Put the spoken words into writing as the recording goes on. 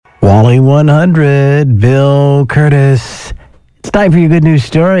Wally 100, Bill Kurtis. It's time for your good news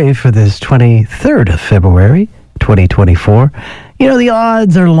story for this 23rd of February, 2024. You know, the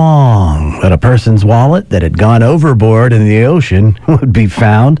odds are long that a person's wallet that had gone overboard in the ocean would be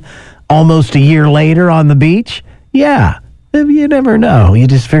found almost a year later on the beach. Yeah, you never know. You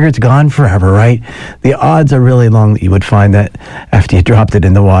just figure it's gone forever, right? The odds are really long that you would find that after you dropped it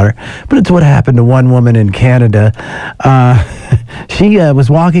in the water. But it's what happened to one woman in Canada. She was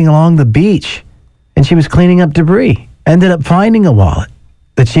walking along the beach, and she was cleaning up debris. Ended up finding a wallet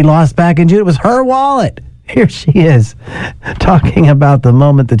that she lost back in June. It was her wallet. Here she is talking about the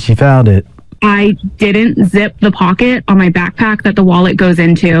moment that she found it. I didn't zip the pocket on my backpack that the wallet goes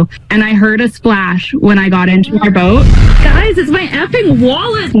into, and I heard a splash when I got into our boat. Guys, it's my effing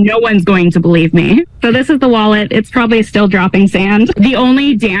wallet! No one's going to believe me. So this is the wallet. It's probably still dropping sand. The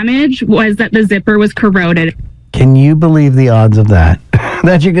only damage was that the zipper was corroded. Can you believe the odds of that?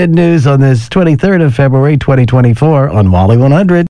 That's your good news on this 23rd of February, 2024 on Wally 100.